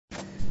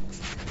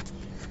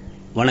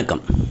வணக்கம்,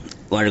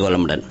 வாழ்க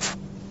வளமுடன்.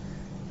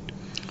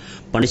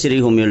 பனிஸ்ரீ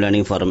ஹோமியோ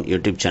லேர்னிங் ஃபாரம்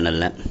யூடியூப்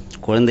சேனலில்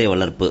குழந்தை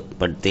வளர்ப்பு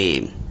பற்றி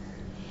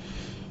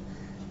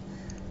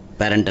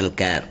பேரண்டல்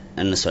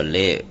கேர்ன்னு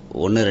சொல்லி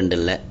 1-2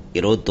 இல்லை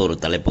 21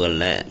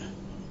 தலைப்புகளில்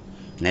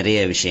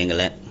நிறைய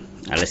விஷயங்களை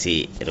அலசி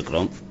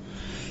இருக்கிறோம்.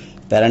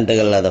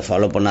 பேரண்ட்டுகள் அதை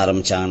ஃபாலோ பண்ண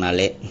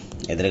ஆரம்பித்தாங்கனாலே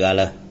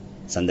எதிர்கால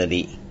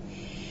சந்ததி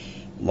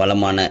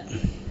வளமான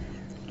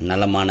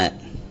நலமான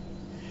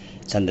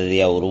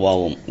சந்ததியாக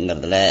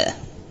உருவாகுங்கிறதுல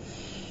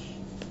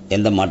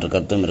எந்த மாற்று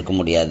கருத்தும் இருக்க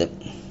முடியாது.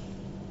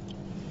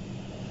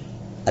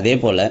 அதே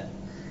போல்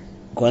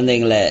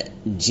குழந்தைங்களை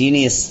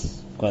ஜீனியஸ்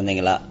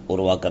குழந்தைங்களா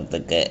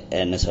உருவாக்குறதுக்கு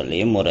என்ன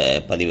சொல்லியும் ஒரு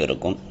பதிவு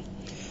இருக்கும்.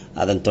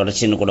 அதன்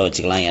தொடர்ச்சின்னு கூட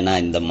வச்சுக்கலாம். ஏன்னா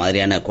இந்த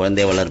மாதிரியான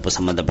குழந்தை வளர்ப்பு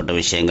சம்மந்தப்பட்ட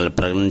விஷயங்கள்,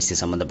 ப்ரெக்னன்சி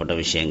சம்மந்தப்பட்ட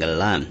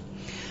விஷயங்கள்லாம்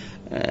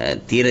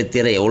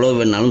தீர எவ்வளோ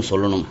வேணாலும்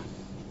சொல்லணும்,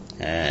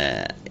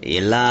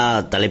 எல்லா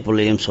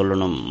தலைப்புலையும்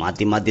சொல்லணும்,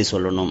 மாற்றி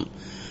சொல்லணும்.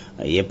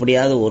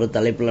 எப்படியாவது ஒரு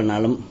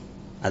தலைப்புலனாலும்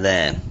அதை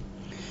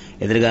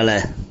எதிர்கால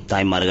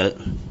தாய்மார்கள்,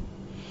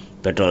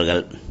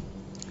 பெற்றோர்கள்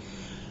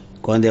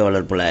குழந்தை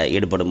வளர்ப்பில்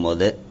ஈடுபடும்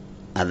போது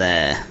அதை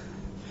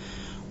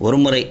ஒரு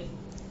முறை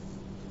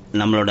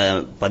நம்மளோட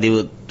பதிவு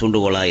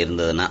தூண்டுகோலாக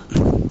இருந்ததுன்னா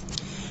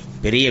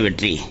பெரிய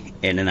வெற்றி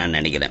என்று நான்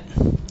நினைக்கிறேன்.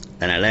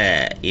 அதனால்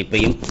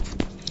இப்பையும்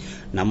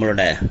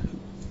நம்மளோட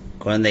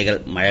குழந்தைகள்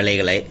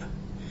மழலைகளை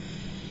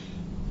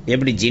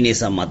எப்படி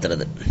ஜீனியஸாக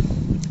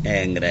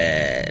மாற்றுறதுங்கிற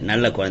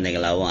நல்ல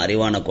குழந்தைகளாகவும்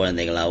அறிவான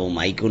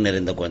குழந்தைகளாகவும் ஐக்கியம்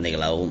நிறைந்த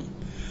குழந்தைகளாகவும்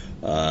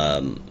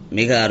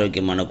மிக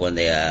ஆரோக்கியமான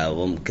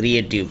குழந்தையாகவும்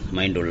கிரியேட்டிவ்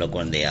மைண்ட் உள்ள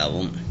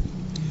குழந்தையாகவும்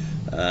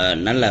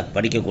நல்லா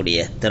படிக்கக்கூடிய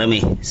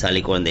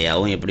திறமைசாலி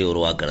குழந்தையாகவும் எப்படி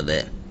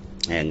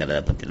உருவாக்குறதுங்கிறத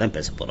பற்றி தான்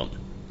பேச போகிறோம்.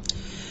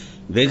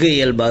 வெகு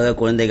இயல்பாக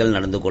குழந்தைகள்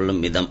நடந்து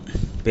கொள்ளும் விதம்,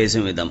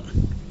 பேசும் விதம்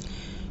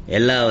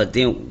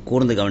எல்லாத்தையும்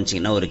கூர்ந்து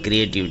கவனிச்சிங்கன்னா ஒரு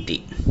கிரியேட்டிவிட்டி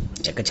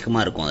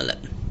எக்கச்சக்கமாக இருக்கும்.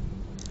 அதில்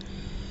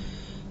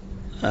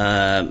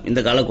இந்த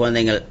கால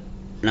குழந்தைங்கள்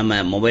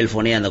நம்ம மொபைல்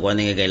ஃபோனே அந்த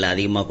குழந்தைங்க கையில்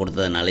அதிகமாக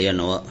கொடுத்ததுனாலையோ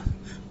என்னவோ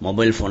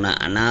மொபைல் ஃபோனை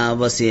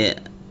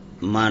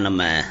அனாவசியமாக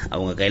நம்ம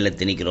அவங்க கையில்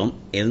திணிக்கிறோம்.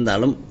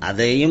 இருந்தாலும்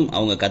அதையும்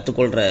அவங்க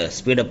கற்றுக்கொள்கிற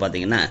ஸ்பீடை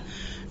பார்த்திங்கன்னா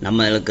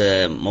நம்மளுக்கு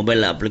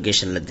மொபைல்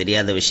அப்ளிகேஷனில்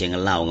தெரியாத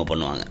விஷயங்கள்லாம் அவங்க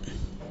பண்ணுவாங்க.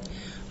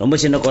 ரொம்ப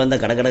சின்ன குழந்தை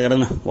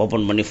கடன்னு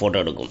ஓப்பன் பண்ணி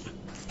ஃபோட்டோ எடுக்கும்.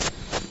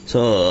 ஸோ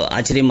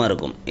ஆச்சரியமாக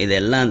இருக்கும்.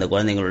 இதெல்லாம் அந்த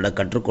குழந்தைங்களோட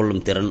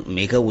கற்றுக்கொள்ளும் திறன்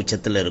மிக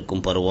உச்சத்தில்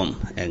இருக்கும்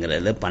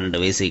பருவம்ங்கிறது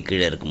 12 வயசுக்கு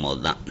கீழே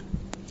இருக்கும்போது தான்.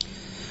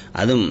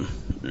 அதுவும்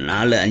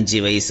 4, 5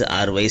 வயசு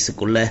 6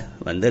 வயசுக்குள்ளே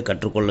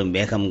கற்றுக்கொள்ளும்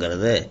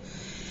வேகம்ங்கிறது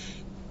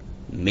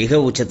மிக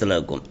உச்சத்தில்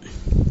இருக்கும்.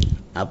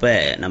 அப்போ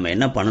நம்ம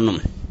என்ன பண்ணணும்,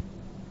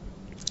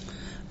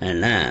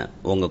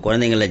 உங்கள்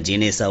குழந்தைங்கள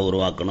ஜீனியஸாக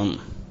உருவாக்கணும்,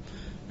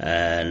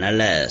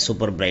 நல்ல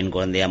சூப்பர் பிரெயின்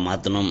குழந்தையாக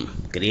மாற்றணும்,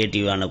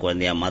 கிரியேட்டிவான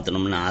குழந்தையாக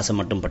மாற்றணும்னு ஆசை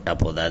மட்டும்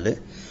பட்டால் போதாது.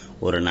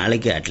 ஒரு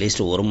நாளைக்கு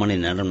அட்லீஸ்ட் 1 மணி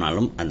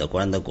நேரம்னாலும் அந்த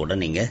குழந்தை கூட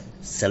நீங்கள்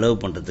செலவு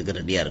பண்ணுறதுக்கு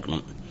ரெடியாக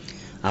இருக்கணும்.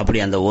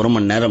 அப்படி அந்த 1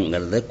 மணி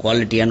நேரம்ங்கிறது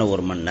குவாலிட்டியான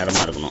 1 மணி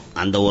நேரமாக இருக்கணும்.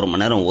 அந்த 1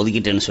 மணி நேரம்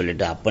ஒதுக்கிட்டேன்னு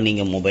சொல்லிவிட்டு அப்போ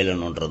நீங்கள்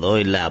மொபைலில் நோண்டுறதோ,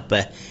 இல்லை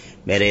அப்போ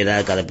வேறு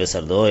ஏதாவது கதை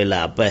பேசுகிறதோ, இல்லை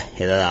அப்போ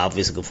ஏதாவது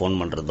ஆஃபீஸுக்கு ஃபோன்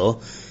பண்ணுறதோ,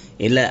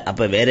 இல்லை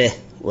அப்போ வேறு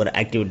ஒரு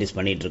ஆக்டிவிட்டீஸ்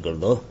பண்ணிகிட்டு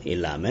இருக்கிறதோ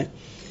இல்லாமல்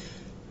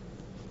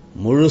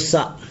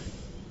முழுசாக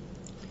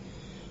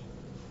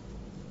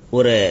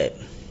ஒரு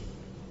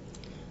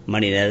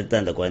மணி நேரத்தை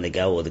அந்த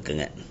குழந்தைக்காக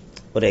ஒதுக்குங்க.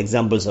 ஒரு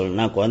எக்ஸாம்பிள்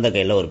சொல்லணும்னா, குழந்தை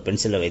கையில் ஒரு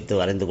பென்சிலை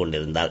வைத்து வரைந்து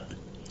கொண்டிருந்தால்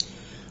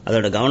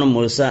அதோட கவனம்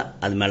முழுசாக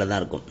அது மேலே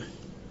தான் இருக்கும்.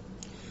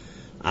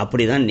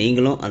 அப்படி தான்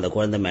நீங்களும் அந்த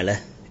குழந்தை மேலே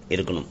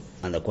இருக்கணும்.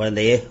 அந்த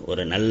குழந்தையே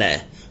ஒரு நல்ல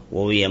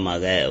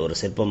ஓவியமாக, ஒரு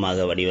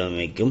சிற்பமாக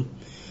வடிவமைக்கும்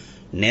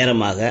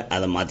நேரமாக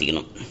அதை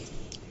மாற்றிக்கணும்.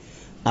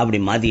 அப்படி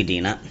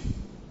மாற்றிக்கிட்டிங்கன்னா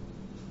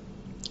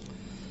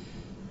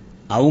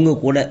அவங்க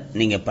கூட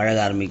நீங்கள்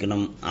பழக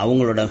ஆரம்பிக்கணும்.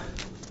 அவங்களோட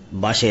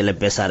பாஷையில்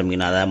பேச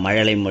ஆரம்பிக்கணும். அதாவது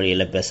மழலை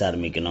மொழியில் பேச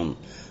ஆரம்பிக்கணும்.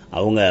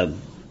 அவங்க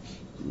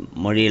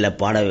மொழியில்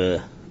பாட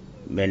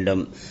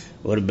வேண்டும்.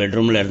 ஒரு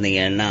பெட்ரூமில்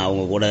இருந்தீங்கன்னா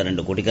அவங்க கூட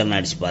 2 குடிக்கரனை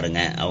அடித்து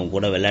பாருங்கள், அவங்க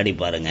கூட விளையாடி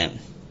பாருங்கள்.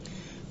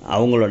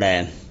 அவங்களோட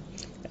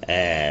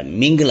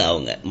மிங்கில்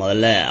அவங்க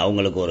முதல்ல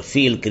அவங்களுக்கு ஒரு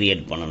ஃபீல்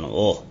கிரியேட் பண்ணணும்.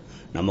 ஓ,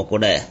 நம்ம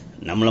கூட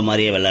நம்மளை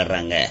மாதிரியே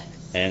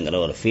விளையாடுறாங்கங்கிற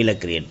ஒரு ஃபீலை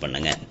கிரியேட்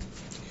பண்ணுங்கள்.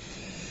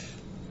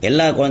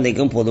 எல்லா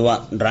குழந்தைக்கும்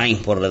பொதுவாக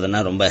டிராயிங்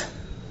போடுறதுன்னா ரொம்ப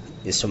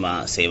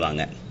இஷ்டமாக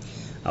செய்வாங்க.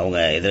 அவங்க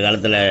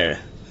எதிர்காலத்தில்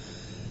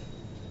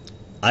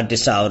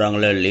ஆர்டிஸ்டாக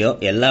ஆகுறாங்களோ இல்லையோ,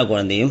 எல்லா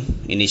குழந்தையும்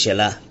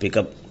இனிஷியலாக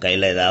பிக்கப்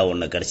கையில் ஏதாவது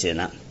ஒன்று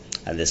கிடச்சிதுன்னா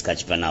அது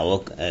ஸ்கெட்ச் பென்னாவோ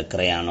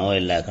கிரையானோ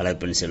இல்லை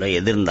கலர் பென்சிலோ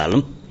எது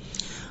இருந்தாலும்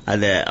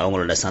அது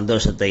அவங்களோட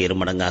சந்தோஷத்தை 2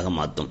 மடங்காக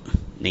மாற்றும்.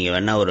 நீங்கள்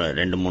வேணால் ஒரு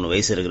 2-3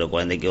 வயசு இருக்கிற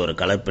குழந்தைக்கு ஒரு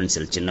கலர்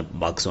பென்சில் சின்ன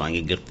பாக்ஸ் வாங்கி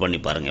கிஃப்ட் பண்ணி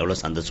பாருங்கள், எவ்வளோ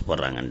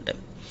சந்தோஷப்படுறாங்கன்ட்டு.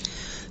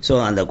 ஸோ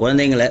அந்த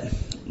குழந்தைங்களை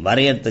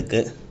வரையறதுக்கு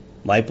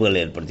வாய்ப்புகள்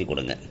ஏற்படுத்தி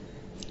கொடுங்க.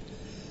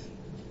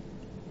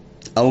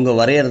 அவங்க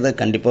வரைகிறத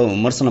கண்டிப்பாக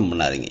விமர்சனம்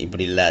பண்ணாதீங்க.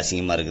 இப்படி இல்லை,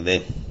 அசிங்கமாக இருக்குது,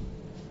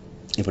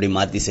 இப்படி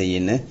மாற்றி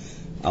செய்யுன்னு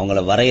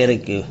அவங்கள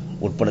வரையறைக்கு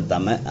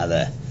உட்படுத்தாமல்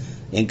அதை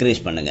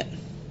என்கரேஜ் பண்ணுங்கள்.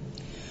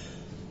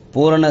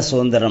 பூரண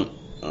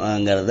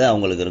சுதந்திரம்ங்கிறது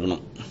அவங்களுக்கு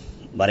இருக்கணும்,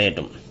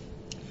 வரையட்டும்.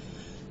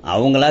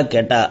 அவங்களா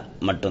கேட்டால்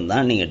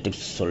மட்டும்தான் நீங்கள்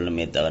டிப்ஸ்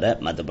சொல்லணுமே தவிர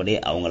மற்றபடி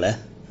அவங்கள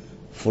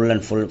ஃபுல்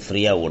அண்ட் ஃபுல்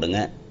ஃப்ரீயாக விடுங்க.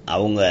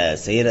 அவங்க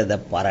செய்கிறத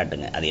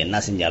பாராட்டுங்க, அது என்ன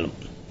செஞ்சாலும்.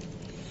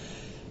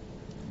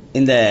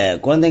 இந்த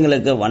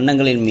குழந்தைங்களுக்கு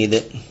வண்ணங்களின் மீது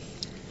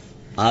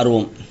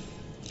ஆர்வம்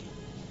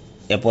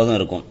எப்போதும்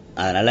இருக்கும்.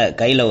 அதனால்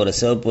கையில் ஒரு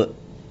சிவப்பு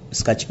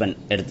ஸ்கெட்ச் பென்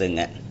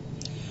எடுத்துங்க.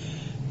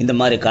 இந்த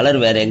மாதிரி கலர்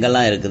வேறு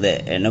எங்கெல்லாம் இருக்குது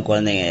என்ன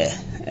குழந்தைங்க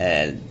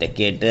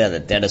கேட்டு அதை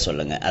தேட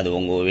சொல்லுங்கள். அது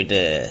உங்கள் வீட்டு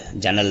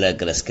ஜன்னலில்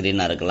இருக்கிற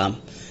ஸ்க்ரீனாக இருக்கலாம்,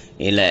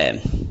 இல்லை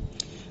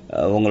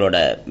உங்களோட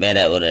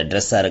வேறு ஒரு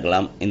ட்ரெஸ்ஸாக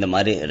இருக்கலாம். இந்த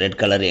மாதிரி ரெட்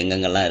கலர்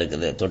எங்கெங்கெல்லாம்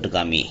இருக்குது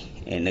தொட்டுக்காமி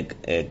என்ன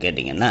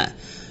கேட்டிங்கன்னா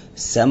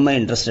செம்ம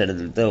இன்ட்ரெஸ்ட்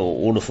எடுத்துட்டு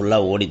ஊடு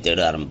ஃபுல்லாக ஓடி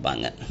தேட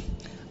ஆரம்பிப்பாங்க.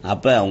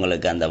 அப்போ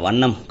அவங்களுக்கு அந்த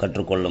வண்ணம்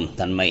கற்றுக்கொள்ளும்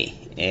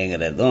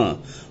தன்மைங்கிறதும்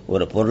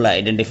ஒரு பொருளை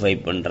ஐடென்டிஃபை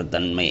பண்ணுற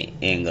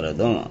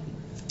தன்மைங்கிறதும்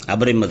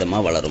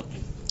அபரிமிதமாக வளரும்.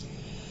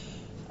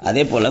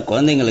 அதே போல்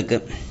குழந்தைங்களுக்கு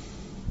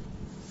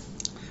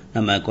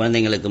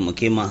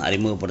முக்கியமாக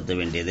அறிமுகப்படுத்த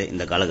வேண்டியது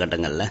இந்த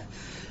காலகட்டங்களில்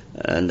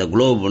இந்த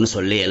குளோப்னு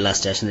சொல்லி எல்லா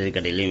ஸ்டேஷனரி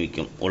கடையிலையும்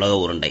விற்கும் உலக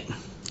உருண்டை.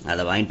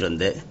 அதை வாங்கிட்டு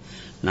வந்து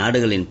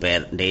நாடுகளின்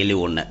பெயர் டெய்லி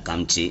ஒன்று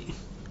காமிச்சு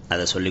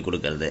அதை சொல்லி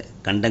கொடுக்கறது,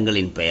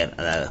 கண்டங்களின் பெயர்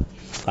அதாவது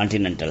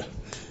கான்டினென்டல்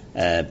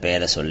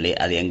பெயரை சொல்லி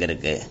அது எங்கே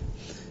இருக்குது,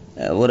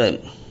 ஒரு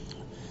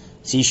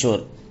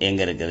சீஷோர்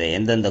எங்கே இருக்குது,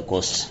 எந்தெந்த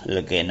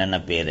கோஸ்ட்லுக்கு என்னென்ன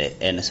பேர்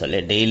என்ன சொல்லி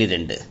டெய்லி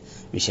 2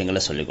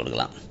 விஷயங்களை சொல்லிக்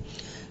கொடுக்கலாம்.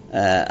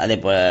 அதே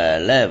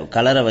போல்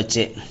கலரை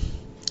வச்சு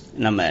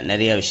நம்ம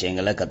நிறைய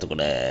விஷயங்களை கற்றுக்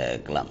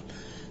கொடுக்கலாம்.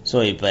 ஸோ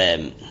இப்போ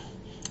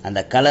அந்த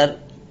கலர்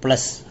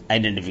ப்ளஸ்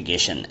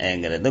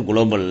ஐடென்டிஃபிகேஷன்ங்கிறது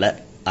குளோபலில்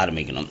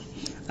ஆரம்பிக்கணும்.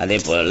 அதே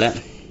போல்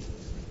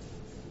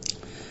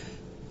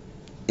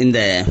இந்த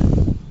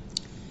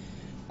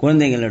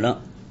குழந்தைங்களிடம்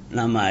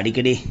நாம்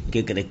அடிக்கடி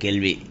கேட்குற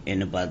கேள்வி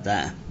என்ன பார்த்தா,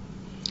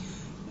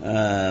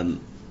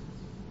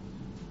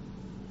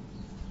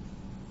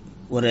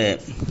 ஒரு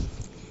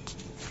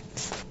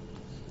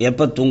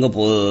எப்போ தூங்க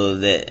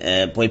போகுது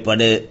போய்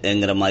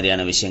படுங்கிற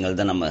மாதிரியான விஷயங்கள்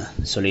தான் நம்ம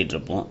சொல்லிகிட்டு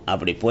இருப்போம்.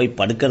 அப்படி போய்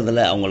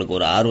படுக்கிறதுல அவங்களுக்கு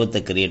ஒரு ஆர்வத்தை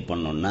கிரியேட்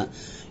பண்ணணுன்னா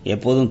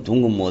எப்போதும்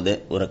தூங்கும் போது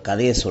ஒரு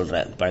கதையை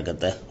சொல்கிற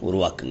பழக்கத்தை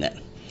உருவாக்குங்க.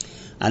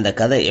 அந்த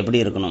கதை எப்படி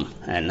இருக்கணும்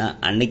ஏன்னா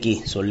அன்னைக்கு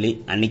சொல்லி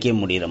அன்றைக்கே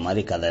முடிகிற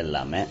மாதிரி கதை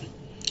இல்லாமல்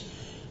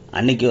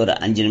அன்றைக்கி ஒரு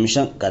 5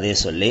 நிமிஷம் கதையை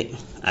சொல்லி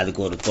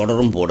அதுக்கு ஒரு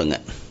தொடரும் போடுங்க.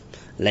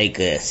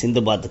 லைக்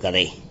சிந்துபாத்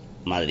கதை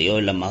மாதிரியோ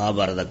இல்லை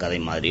மகாபாரத கதை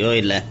மாதிரியோ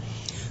இல்லை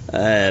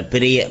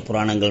பெரிய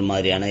புராணங்கள்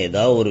மாதிரியான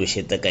ஏதாவது ஒரு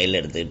விஷயத்தை கையில்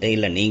எடுத்துக்கிட்டு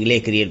இல்லை நீங்களே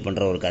கிரியேட்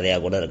பண்ணுற ஒரு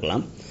கதையாக கூட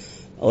இருக்கலாம்.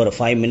 ஒரு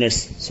 5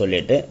 மினிட்ஸ்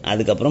சொல்லிவிட்டு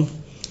அதுக்கப்புறம்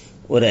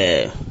ஒரு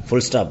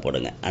ஃபுல் ஸ்டாப்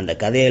போடுங்க. அந்த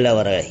கதையில்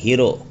வர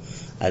ஹீரோ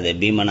அது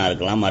பீமனாக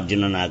இருக்கலாம்,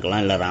 அர்ஜுனனாக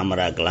இருக்கலாம், இல்லை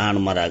ராமராக இருக்கலாம்,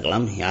 அனுமராக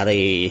இருக்கலாம். யாரை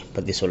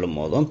பற்றி சொல்லும்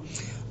போதும்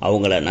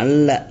அவங்கள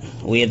நல்லா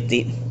உயர்த்தி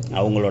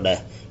அவங்களோட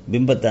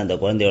பிம்பத்தை அந்த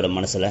குழந்தையோட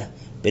மனசில்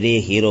பெரிய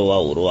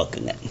ஹீரோவாக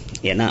உருவாக்குங்க.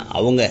 ஏன்னா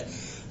அவங்க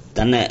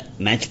தன்னை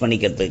மேட்ச்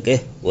பண்ணிக்கிறதுக்கு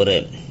ஒரு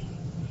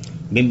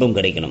பிம்பம்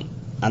கிடைக்கணும்.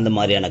 அந்த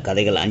மாதிரியான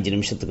கதைகள் 5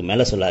 நிமிஷத்துக்கு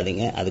மேலே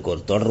சொல்லாதீங்க. அதுக்கு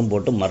ஒரு தொடரும்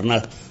போட்டு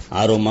மறுநாள்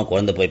ஆர்வமாக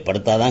குழந்தை போய்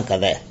படுத்தாதான்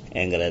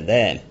கதைங்கிறத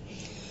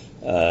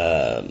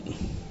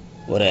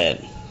ஒரு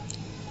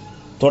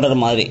தொடர்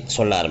மாதிரி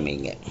சொல்ல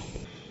ஆரம்பிங்க.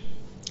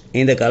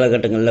 இந்த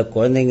காலகட்டங்களில்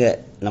குழந்தைங்க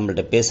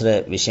நம்மள்ட்ட பேசுகிற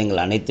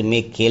விஷயங்கள் அனைத்துமே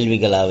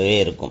கேள்விகளாகவே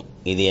இருக்கும்.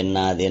 இது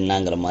என்ன அது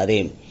என்னங்கிற மாதிரி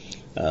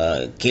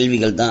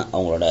கேள்விகள் தான்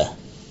அவங்களோட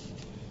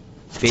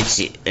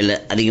பேச்சு இல்லை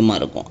அதிகமாக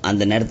இருக்கும்.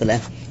 அந்த நேரத்தில்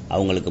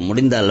அவங்களுக்கு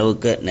முடிந்த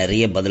அளவுக்கு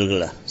நிறைய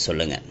பதில்களை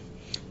சொல்லுங்கள்.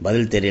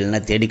 பதில் தெரியலைன்னா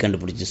தேடி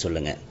கண்டுபிடிச்சி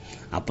சொல்லுங்கள்.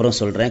 அப்புறம்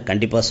சொல்கிறேன்,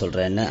 கண்டிப்பாக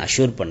சொல்கிறேன்னு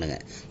அஷ்யூர்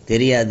பண்ணுங்கள்.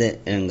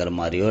 தெரியாதுங்கிற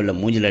மாதிரியோ இல்லை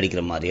மூஞ்சில்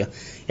அடிக்கிற மாதிரியோ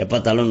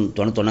எப்போத்தாலும்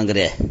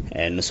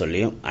தொணங்குறேன்னு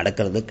சொல்லியும்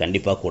அடக்கிறது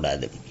கண்டிப்பாக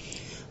கூடாது.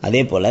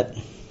 அதே போல்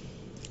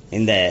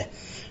இந்த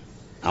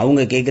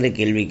அவங்க கேட்குற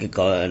கேள்விக்கு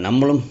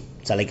நம்மளும்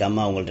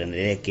சளைக்காமல் அவங்கள்ட்ட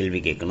நிறைய கேள்வி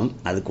கேட்கணும்.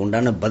 அதுக்கு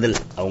உண்டான பதில்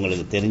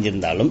அவங்களுக்கு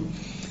தெரிஞ்சிருந்தாலும்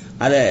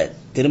அதை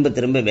திரும்ப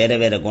திரும்ப வேறு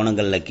வேறு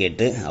கோணங்களில்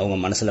கேட்டு அவங்க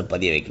மனசில்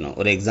பதிய வைக்கணும்.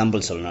 ஒரு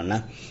எக்ஸாம்பிள் சொல்லணுன்னா,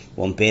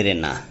 உன் பேர்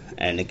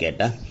என்னன்னு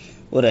கேட்டால்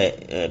ஒரு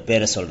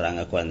பேரை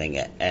சொல்கிறாங்க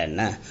குழந்தைங்க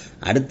என்ன,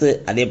 அடுத்து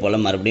அதே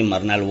போல் மறுபடியும்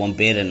மறுநாள் உன்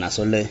பேர் என்ன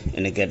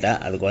சொல்லுன்னு கேட்டால்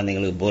அது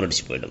குழந்தைங்களுக்கு போர்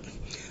அடிச்சு போயிடும்.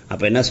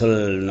 அப்போ என்ன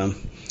சொல்லணும்,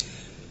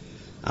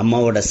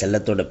 அம்மாவோட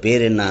செல்லத்தோட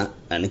பேர்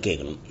என்னன்னு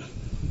கேட்கணும்.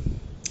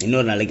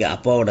 இன்னொரு நாளைக்கு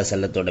அப்பாவோட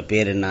செல்லத்தோட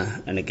பேர்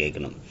என்னன்னு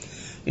கேட்கணும்.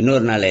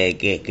 இன்னொரு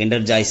நாளைக்கு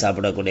கிண்டர் ஜாய்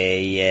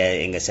சாப்பிடக்கூடிய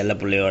எங்கள்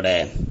செல்லப்பிள்ளையோட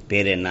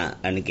பேர்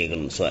என்னன்னு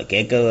கேட்கணும். ஸோ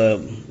கேட்க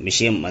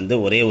விஷயம்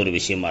ஒரே ஒரு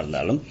விஷயமா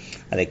இருந்தாலும்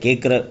அதை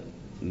கேட்குற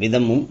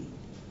விதமும்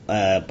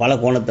பல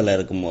கோணத்தில்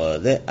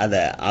இருக்கும்போது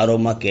அதை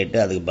ஆர்வமாக கேட்டு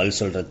அதுக்கு பதில்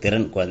சொல்கிற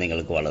திறன்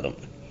குழந்தைங்களுக்கு வளரும்.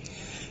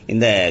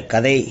 இந்த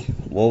கதை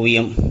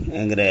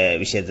ஓவியம்ங்கிற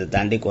விஷயத்தை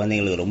தாண்டி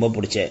குழந்தைங்களுக்கு ரொம்ப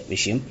பிடிச்ச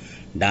விஷயம்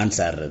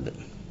டான்ஸ் ஆடுறது.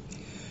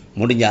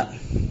 முடிஞ்சால்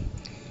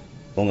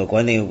உங்கள்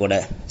குழந்தைங்க கூட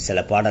சில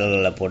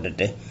பாடல்களை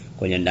போட்டுட்டு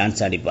கொஞ்சம்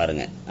டான்ஸ் ஆடி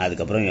பாருங்கள்.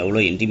 அதுக்கப்புறம் எவ்வளோ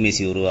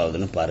இன்டிமேசி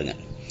உருவாகுதுன்னு பாருங்கள்.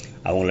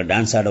 அவங்கள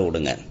டான்ஸ் ஆட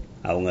விடுங்க.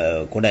 அவங்க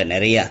கூட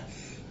நிறையா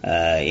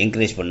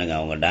என்கரேஜ் பண்ணுங்கள்.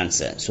 அவங்க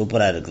டான்ஸை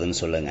சூப்பராக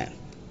இருக்குதுன்னு சொல்லுங்கள்.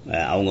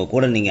 அவங்க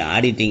கூட நீங்கள்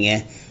ஆடிட்டீங்க,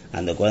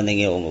 அந்த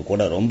குழந்தைங்க உங்கள்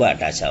கூட ரொம்ப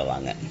அட்டாச்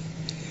ஆவாங்க.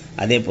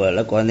 அதே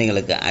போல்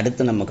குழந்தைங்களுக்கு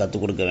அடுத்து நம்ம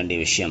கற்றுக் கொடுக்க வேண்டிய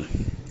விஷயம்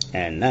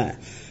ஏன்னா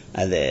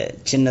அது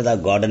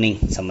சின்னதாக கார்டனிங்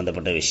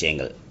சம்மந்தப்பட்ட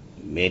விஷயங்கள்.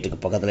 வீட்டுக்கு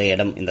பக்கத்தில்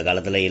இடம் இந்த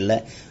காலத்தில் இல்லை,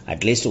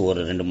 அட்லீஸ்ட்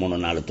ஒரு 2, 3,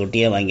 4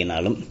 தொட்டியாக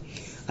வாங்கினாலும்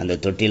அந்த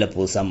தொட்டியில்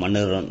புதுசாக மண்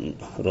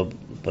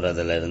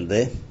ரொப்புறதுலேருந்து,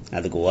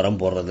 அதுக்கு உரம்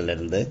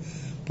போடுறதுலேருந்து,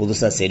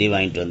 புதுசாக செடி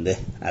வாங்கிட்டு வந்து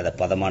அதை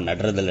பதமாக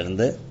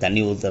நடுறதுலேருந்து,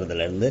 தண்ணி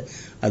ஊற்றுறதுலேருந்து,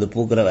 அது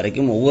பூக்கிற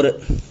வரைக்கும் ஒவ்வொரு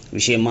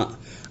விஷயமா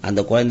அந்த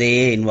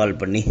குழந்தையே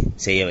இன்வால்வ் பண்ணி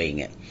செய்ய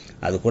வைங்க.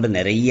 அது கூட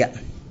நிறையா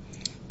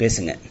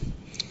பேசுங்க.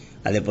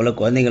 அதே போல்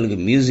குழந்தைங்களுக்கு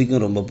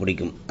மியூசிக்கும் ரொம்ப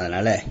பிடிக்கும்.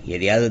 அதனால்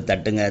எதையாவது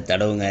தட்டுங்க,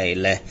 தடவுங்க,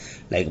 இல்லை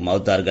லைக்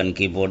மவுத் ஆர்கன்,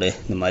 கீபோர்டு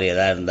இந்த மாதிரி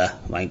எதாவது இருந்தால்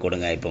வாங்கி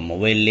கொடுங்க. இப்போ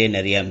மொபைல்லே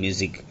நிறையா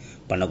மியூசிக்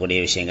பண்ணக்கூடிய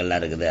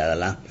விஷயங்கள்லாம் இருக்குது,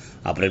 அதெல்லாம்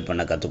ஆப்ரேட்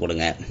பண்ண கற்றுக்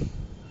கொடுங்க.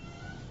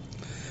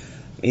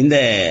 இந்த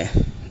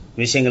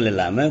விஷயங்கள்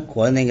இல்லாமல்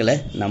குழந்தைங்களை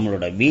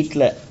நம்மளோட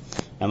வீட்டில்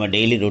நம்ம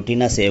டெய்லி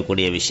ரொட்டீனாக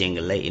செய்யக்கூடிய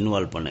விஷயங்களில்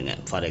இன்வால்வ் பண்ணுங்கள்.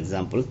 ஃபார்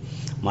எக்ஸாம்பிள்,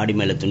 மாடி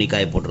மேலே துணி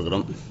காய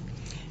போட்டிருக்கிறோம்.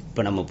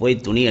 இப்போ நம்ம போய்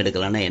துணி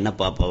எடுக்கலான்னா என்ன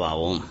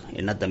பாப்பாவாகும்,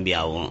 என்ன தம்பி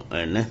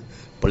ஆகும்னு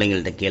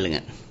பிள்ளைங்கள்ட்ட கேளுங்க.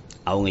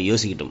 அவங்க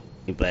யோசிக்கட்டும்.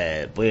 இப்போ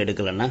போய்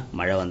எடுக்கலைன்னா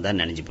மழை வந்தால்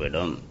நனைஞ்சு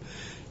போயிடும்,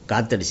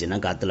 காற்றடிச்சுன்னா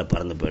காற்றுல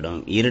பறந்து போயிடும்,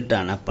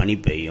 இருட்டானா பனி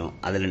பெய்யும்,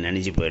 அதில்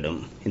நனைஞ்சு போயிடும்.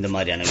 இந்த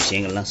மாதிரியான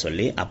விஷயங்கள்லாம்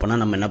சொல்லி அப்போனா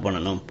நம்ம என்ன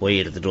பண்ணணும், போய்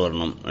எடுத்துகிட்டு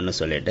வரணும்னு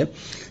சொல்லிட்டு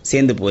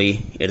சேர்ந்து போய்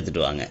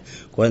எடுத்துகிட்டு வாங்க.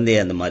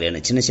 குழந்தைய அந்த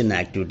மாதிரியான சின்ன சின்ன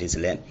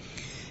ஆக்டிவிட்டீஸில்,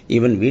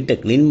 ஈவன் வீட்டை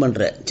க்ளீன்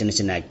பண்ணுற சின்ன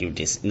சின்ன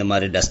ஆக்டிவிட்டீஸ், இந்த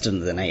மாதிரி டஸ்ட்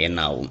இருந்ததுன்னா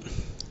என்ன ஆகும்,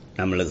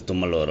 நம்மளுக்கு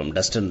தும்மல் வரும்.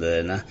 டஸ்ட்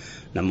இருந்ததுன்னா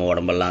நம்ம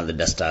உடம்பெல்லாம் அது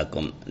டஸ்ட்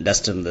ஆக்கும்.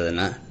 டஸ்ட்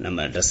இருந்ததுன்னா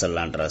நம்ம ட்ரெஸ்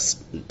எல்லாம்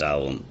டஸ்ட்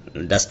ஆகும்.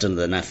 டஸ்ட்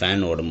இருந்ததுன்னா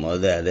ஃபேன்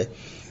ஓடும்போது அது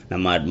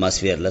நம்ம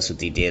அட்மாஸ்பியரில்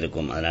சுற்றிக்கிட்டே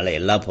இருக்கும். அதனால்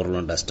எல்லா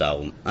பொருளும் டஸ்ட்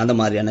ஆகும். அந்த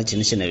மாதிரியான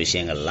சின்ன சின்ன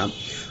விஷயங்கள்லாம்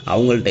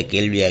அவங்கள்ட்ட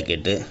கேள்வியாக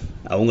கேட்டு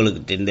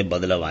அவங்களுக்கிட்டேருந்தே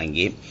பதிலை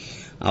வாங்கி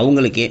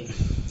அவங்களுக்கே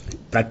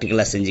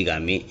ப்ராக்டிக்கலாக செஞ்சு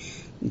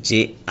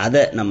காமிச்சு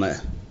அதை நம்ம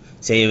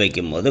செய்ய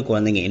வைக்கும் போது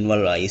குழந்தைங்க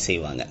இன்வால்வ் ஆகி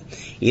செய்வாங்க.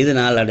 இது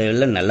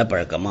நாளடைவில் நல்ல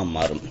பழக்கமாக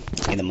மாறும்.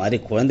 இந்த மாதிரி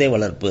குழந்தை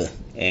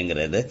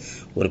வளர்ப்புங்கிறது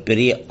ஒரு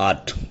பெரிய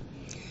ஆர்ட்.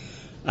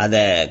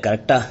 அதை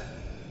கரெக்டாக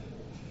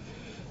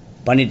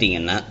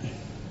பண்ணிட்டீங்கன்னா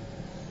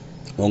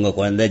உங்கள்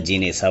குழந்தை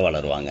ஜீனியஸாக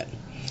வளருவாங்க.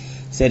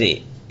 சரி,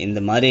 இந்த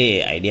மாதிரி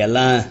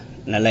ஐடியாலாம்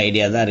நல்ல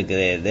ஐடியா தான்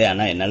இருக்குது.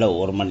 ஆனால் என்னால்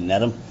 1 மணி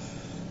நேரம்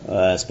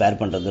ஸ்பேர்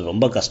பண்ணுறது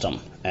ரொம்ப கஷ்டம்.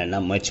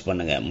 என்ன முயற்சி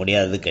பண்ணுங்கள்,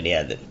 முடியாதது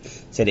கிடையாது.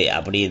 சரி,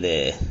 அப்படி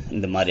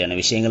இந்த மாதிரியான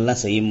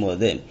விஷயங்கள்லாம்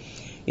செய்யும்போது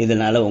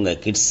இதனால்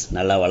உங்கள் கிட்ஸ்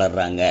நல்லா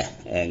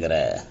வளர்கிறாங்கங்கிற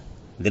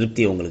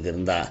திருப்தி உங்களுக்கு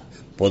இருந்தால்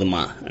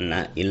போதுமா?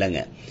 என்ன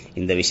இல்லைங்க.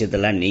 இந்த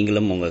விஷயத்தெல்லாம்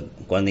நீங்களும் உங்கள்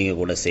குழந்தைங்க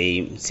கூட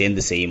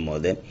சேர்ந்து செய்யும்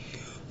போது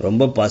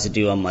ரொம்ப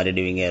பாசிட்டிவாக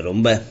மாறிடுவீங்க,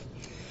 ரொம்ப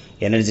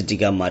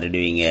எனர்ஜெட்டிக்காக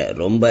மாறிடுவீங்க,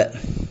 ரொம்ப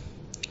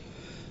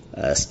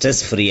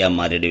ஸ்ட்ரெஸ் ஃப்ரீயாக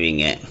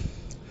மாறிடுவீங்க.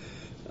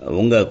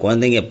 உங்கள்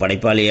குழந்தைங்க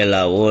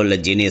படைப்பாளிகளாவோ இல்லை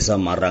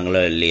ஜீனியஸாக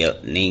மாறுறாங்களோ இல்லையோ,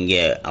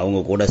 நீங்கள் அவங்க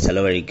கூட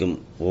செலவழிக்கும்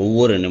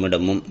ஒவ்வொரு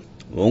நிமிடமும்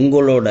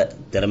உங்களோட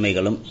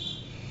திறமைகளும்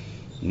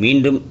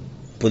மீண்டும்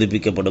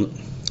புதுப்பிக்கப்படும்.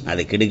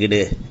 அது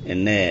கிடுகிடு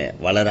என்ன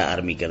வளர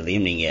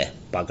ஆரம்பிக்கிறதையும் நீங்கள்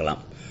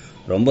பார்க்கலாம்.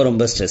 ரொம்ப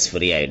ரொம்ப ஸ்ட்ரெஸ்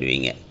ஃப்ரீ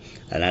ஆகிடுவீங்க.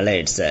 அதனால்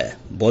இட்ஸ்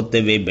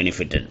போத் வே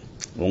பெனிஃபிட்டட்.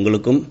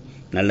 உங்களுக்கும்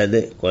நல்லது,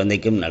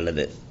 குழந்தைக்கும்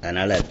நல்லது.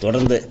 அதனால்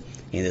தொடர்ந்து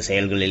இந்த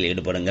செயல்களில்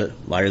ஈடுபடுங்கள்.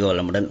 வாழ்க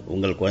வளமுடன்.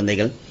 உங்கள்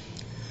குழந்தைகள்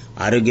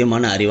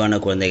ஆரோக்கியமான அறிவான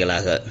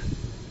குழந்தைகளாக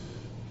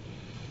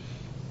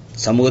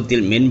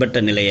சமூகத்தில் மேம்பட்ட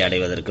நிலையை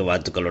அடைவதற்கு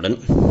வாழ்த்துக்களுடன்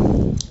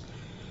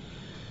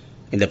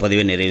இந்த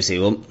பதிவை நிறைவு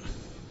செய்வோம்.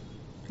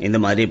 இந்த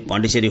மாதிரி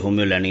Pondicherry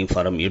homeo learning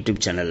forum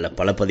YouTube சேனலில்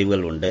பல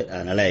பதிவுகள் உண்டு.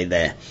 அதனால்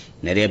இதை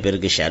நிறைய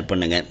பேருக்கு ஷேர்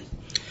பண்ணுங்கள்.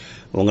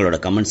 உங்களோட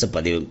கமெண்ட்ஸை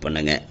பதிவு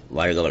பண்ணுங்கள்.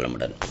 வாழ்க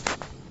வளமுடன்.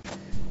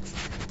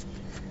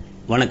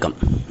 வணக்கம்.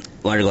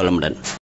 வாழ்க வளமுடன்.